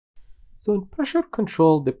So in pressure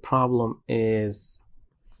control, the problem is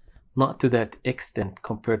not to that extent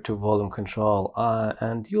compared to volume control,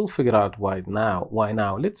 and you'll figure out why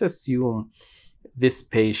now. Let's assume this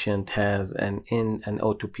patient has an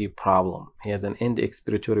auto-peep problem. He has an end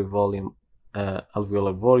expiratory volume,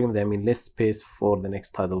 alveolar volume. That means less space for the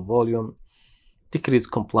next tidal volume,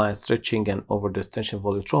 decreased compliance, stretching, and overdistension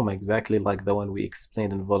volume trauma, exactly like the one we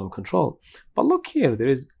explained in volume control. But look here, there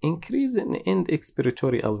is increase in end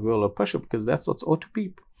expiratory alveolar pressure because that's what's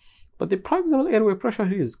auto-peep. But the proximal airway pressure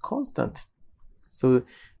here is constant. So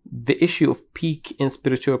the issue of peak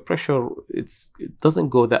inspiratory pressure, it doesn't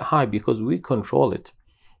go that high because we control it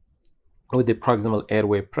with the proximal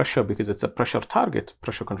airway pressure because it's a pressure target,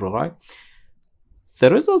 pressure control, right? The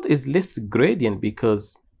result is less gradient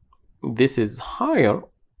because this is higher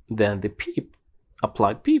than the peep,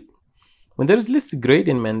 applied peep. When there is less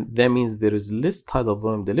gradient, that means there is less tidal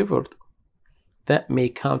volume delivered. That may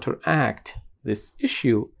counteract this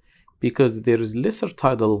issue because there is lesser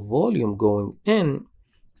tidal volume going in,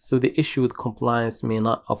 so the issue with compliance may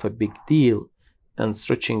not of a big deal, and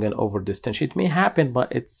stretching and overdistension. It may happen,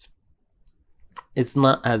 but it's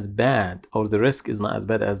not as bad, or the risk is not as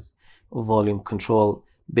bad as volume control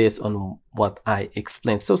based on what I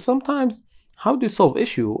explained. So sometimes, how do you solve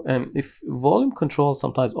issue? If volume control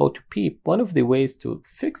sometimes auto-peep, one of the ways to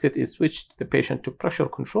fix it is switch the patient to pressure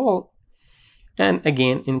control, and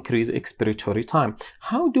again increase expiratory time.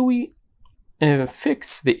 How do we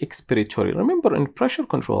fix the expiratory? Remember, in pressure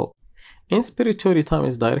control, inspiratory time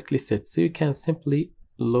is directly set, so you can simply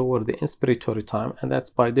lower the inspiratory time, and that's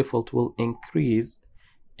by default will increase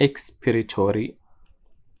expiratory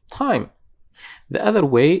time. The other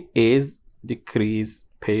way is decrease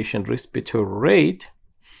patient respiratory rate.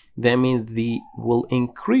 That means will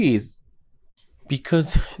increase,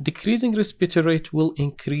 because decreasing respiratory rate will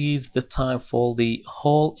increase the time for the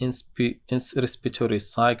whole respiratory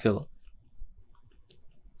cycle,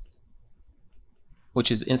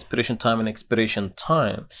 which is inspiration time and expiration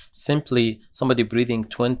time. Simply, somebody breathing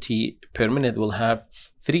 20 per minute will have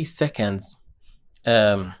 3 seconds,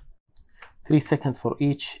 3 seconds for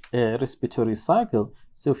each respiratory cycle.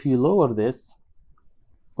 So if you lower this,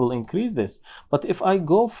 will increase this. But if I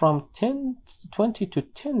go from 20 to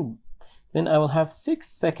 10, then I will have 6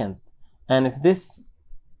 seconds. And if this,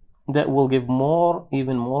 that will give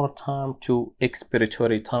even more time to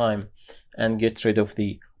expiratory time and get rid of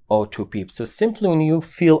the auto-peep. So simply, when you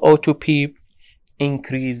feel auto-peep,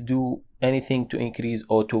 do anything to increase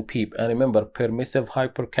auto-peep. And remember, permissive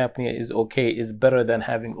hypercapnia is okay, is better than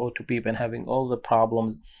having auto-peep and having all the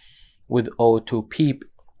problems with auto-peep.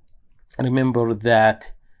 Remember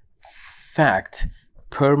that fact,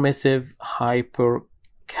 permissive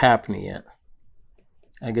hypercapnia.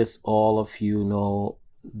 I guess all of you know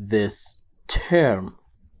this term.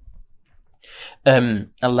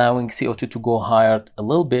 Allowing CO2 to go higher a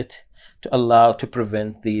little bit to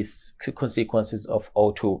prevent these consequences of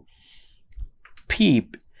auto-peep.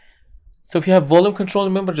 So if you have volume control,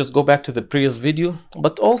 remember, just go back to the previous video.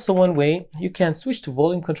 But also, one way you can switch to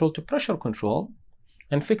volume control to pressure control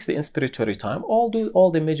and fix the inspiratory time. Do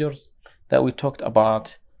all the measures that we talked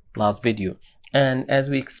about last video. And as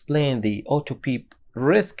we explained, the auto-peep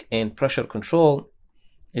risk in pressure control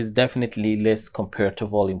is definitely less compared to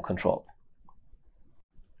volume control.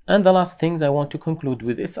 And the last things I want to conclude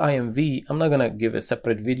with SIMV, I'm not going to give a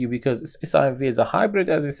separate video because SIMV is a hybrid,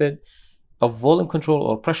 as I said, of volume control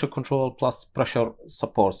or pressure control plus pressure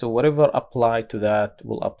support. So whatever applied to that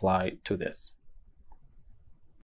will apply to this.